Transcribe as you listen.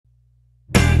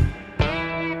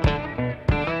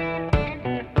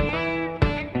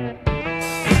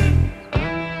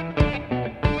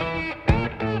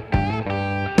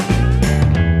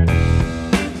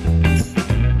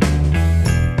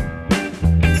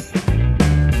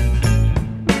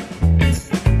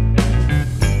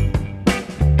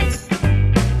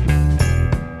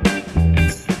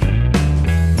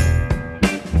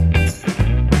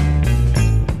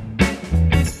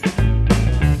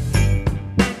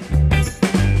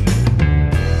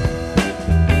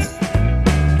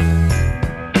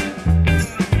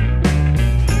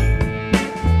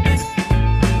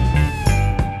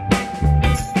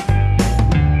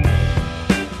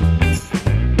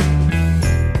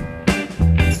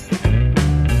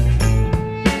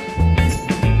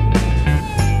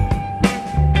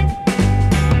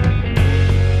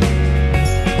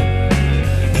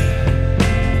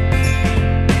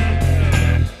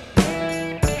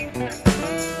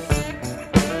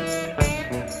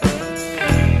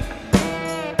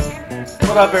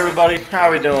What up, everybody? How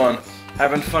we doing?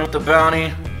 Having fun with the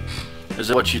bounty? Is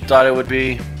it what you thought it would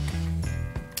be?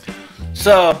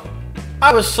 So,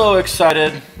 I was so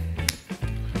excited.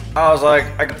 I was like,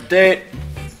 I got the date,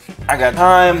 I got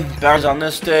time, bounty's on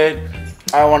this date.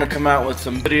 I want to come out with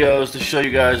some videos to show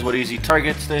you guys what easy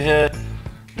targets to hit.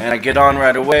 And I get on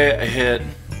right away, I hit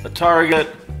the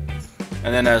target.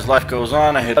 And then as life goes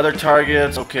on, I hit other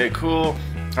targets. Okay, cool.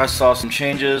 I saw some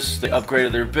changes. They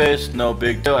upgraded their base. No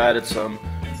big deal. Added some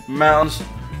mountains,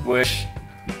 which,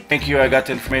 thank you. I got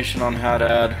the information on how to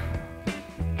add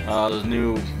the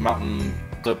new mountain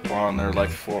clip on there, like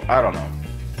for, I don't know.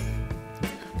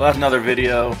 But that's another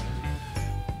video.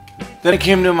 Then it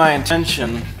came to my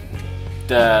attention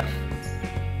that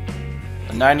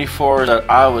the 94s that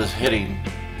I was hitting,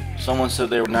 someone said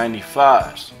they were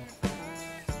 95s.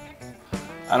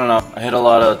 I don't know, I hit a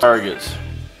lot of targets.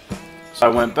 So I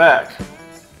went back.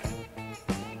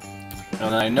 And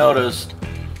then I noticed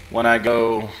when I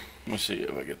go, let me see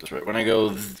if I get this right. When I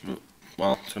go,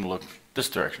 well, it's going to look this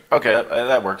direction. Okay,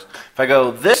 that works. If I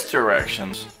go this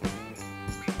direction,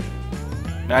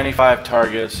 95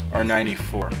 targets are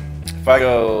 94. If I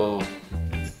go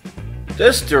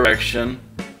this direction,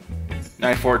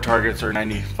 94 targets are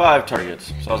 95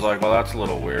 targets. So I was like, well, that's a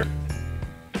little weird.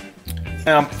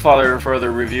 And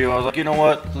further review, I was like, you know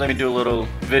what, let me do a little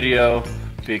video,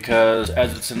 because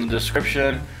as it's in the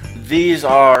description, these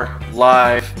are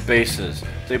live bases.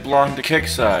 They belong to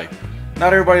Kixeye.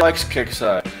 Not everybody likes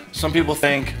Kixeye. Some people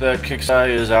think that Kixeye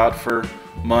is out for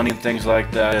money and things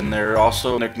like that, and they're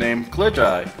also nicknamed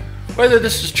Glitcheye. Whether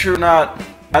this is true or not,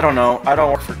 I don't know. I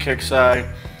don't work for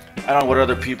Kixeye. I don't know what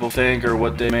other people think or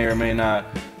what they may or may not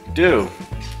do.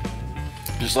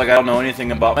 Just like I don't know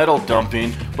anything about metal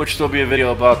dumping, which there'll be a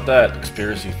video about that,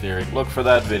 conspiracy theory. Look for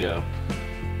that video.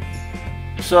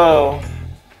 So,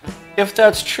 if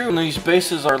that's true and these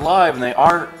bases are live and they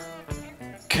are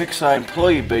Kixeye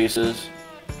Employee Bases,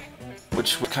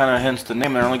 which kind of hints the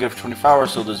name, they're only good for 24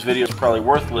 hours, so this video is probably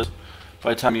worthless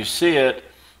by the time you see it.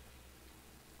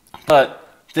 But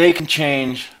they can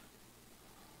change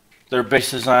their base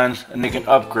designs and they can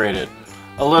upgrade it.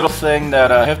 A little thing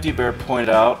that Hefty Bear pointed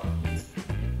out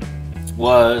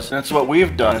was, and that's what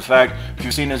we've done. In fact, if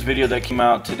you've seen this video that came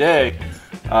out today,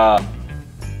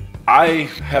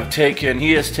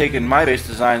 he has taken my base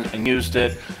design and used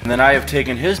it, and then I have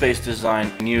taken his base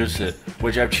design and used it,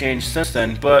 which I've changed since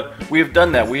then. But we have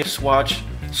done that. We have swapped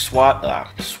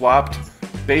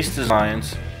base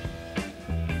designs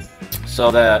so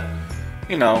that,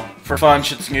 you know, for fun,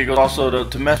 shits and giggles, also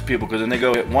to mess people, because then they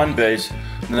go hit one base,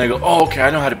 and they go, oh, okay, I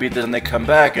know how to beat this, and they come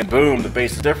back, and boom, the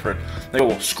base is different. They go,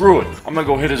 well, screw it, I'm gonna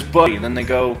go hit his buddy, and then they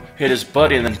go hit his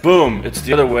buddy, and then boom, it's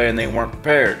the other way, and they weren't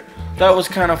prepared. That was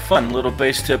kind of fun, little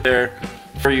base tip there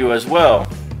for you as well.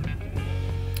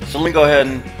 So let me go ahead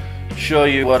and show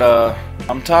you what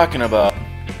I'm talking about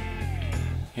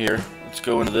here. Let's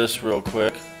go into this real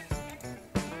quick.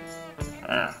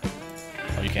 Oh,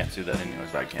 you can't see that anyways,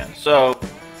 but I can. So,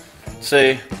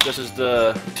 say this is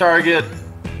the target.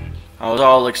 I was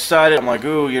all excited. I'm like,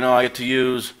 ooh, you know, I get to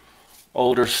use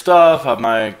older stuff.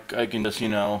 I can just, you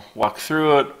know, walk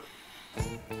through it.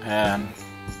 And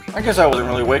I guess I wasn't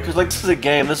really waiting, because, like, this is a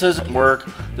game. This isn't work.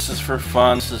 This is for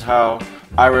fun. This is how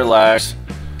I relax.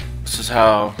 This is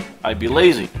how I be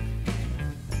lazy.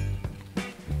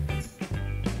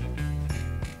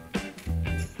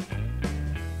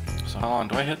 So how long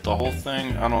do I hit the whole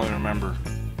thing? I don't even remember.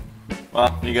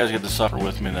 Well, you guys get to suffer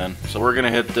with me then. So we're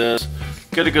gonna hit this.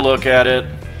 Get a good look at it.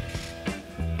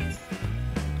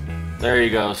 There you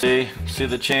go. See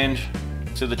the change?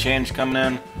 See the change coming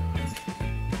in?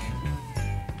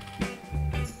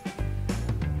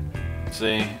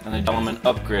 See, and the gentleman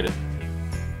upgraded.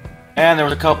 And there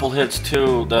was a couple hits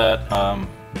too that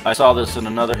I saw this in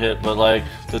another hit, but like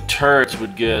the turrets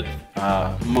would get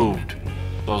moved.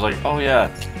 So I was like, oh yeah,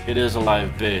 it is a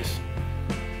live base.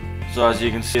 So as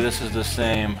you can see, this is the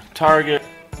same target.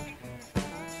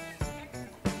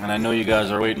 And I know you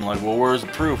guys are waiting like, well, where's the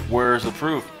proof? Where's the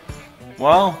proof?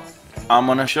 Well, I'm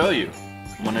going to show you.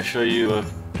 I'm going to show you,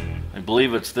 I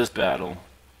believe it's this battle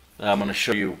that I'm going to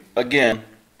show you again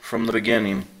from the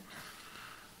beginning.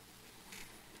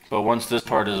 But once this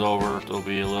part is over, there'll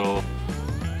be a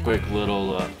quick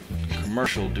little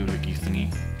commercial doohickey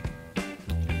thingy.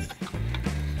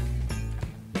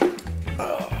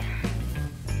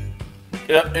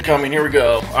 Yep, incoming, here we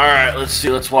go. Alright, let's see,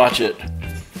 let's watch it.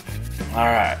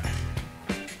 Alright.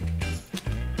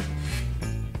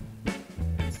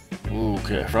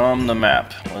 Okay, from the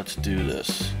map, let's do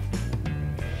this.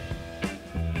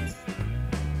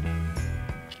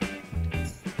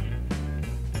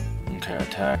 Okay,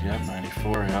 attack, yep,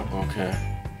 94, yep,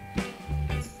 okay.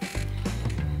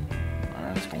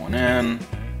 Alright, it's going in.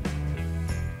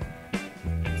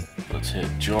 Let's hit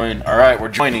join. Alright, we're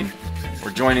joining.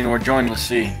 We're joining, let's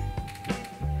see.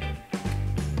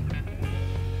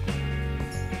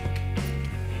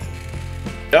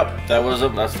 Yep,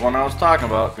 that's the one I was talking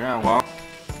about. Yeah, well,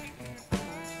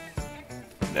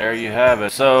 there you have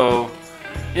it. So,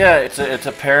 yeah, it's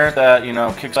apparent that, you know,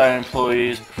 Kixeye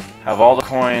employees have all the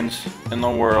coins in the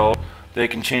world. They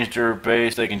can change their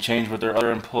base, they can change with their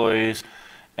other employees,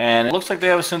 and it looks like they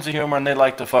have a sense of humor and they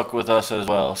like to fuck with us as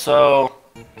well. So,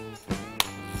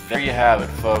 there you have it,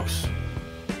 folks.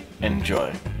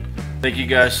 Enjoy. Thank you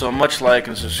guys so much. Like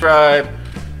and subscribe.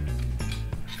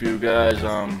 If you guys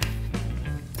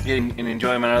getting an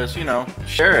enjoyment out of this, you know,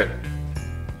 share it.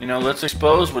 You know, let's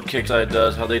expose what Kixeye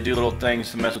does, how they do little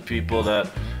things to mess with people that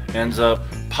ends up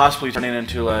possibly turning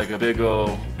into like a big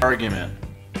old argument.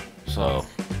 So,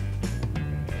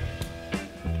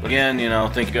 again, you know,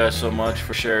 thank you guys so much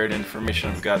for sharing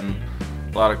information. I've gotten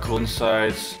a lot of cool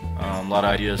insights, a lot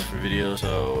of ideas for videos.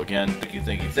 So again,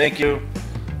 thank you.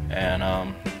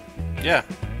 And yeah,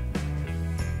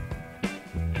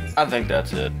 I think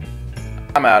that's it.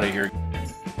 I'm out of here.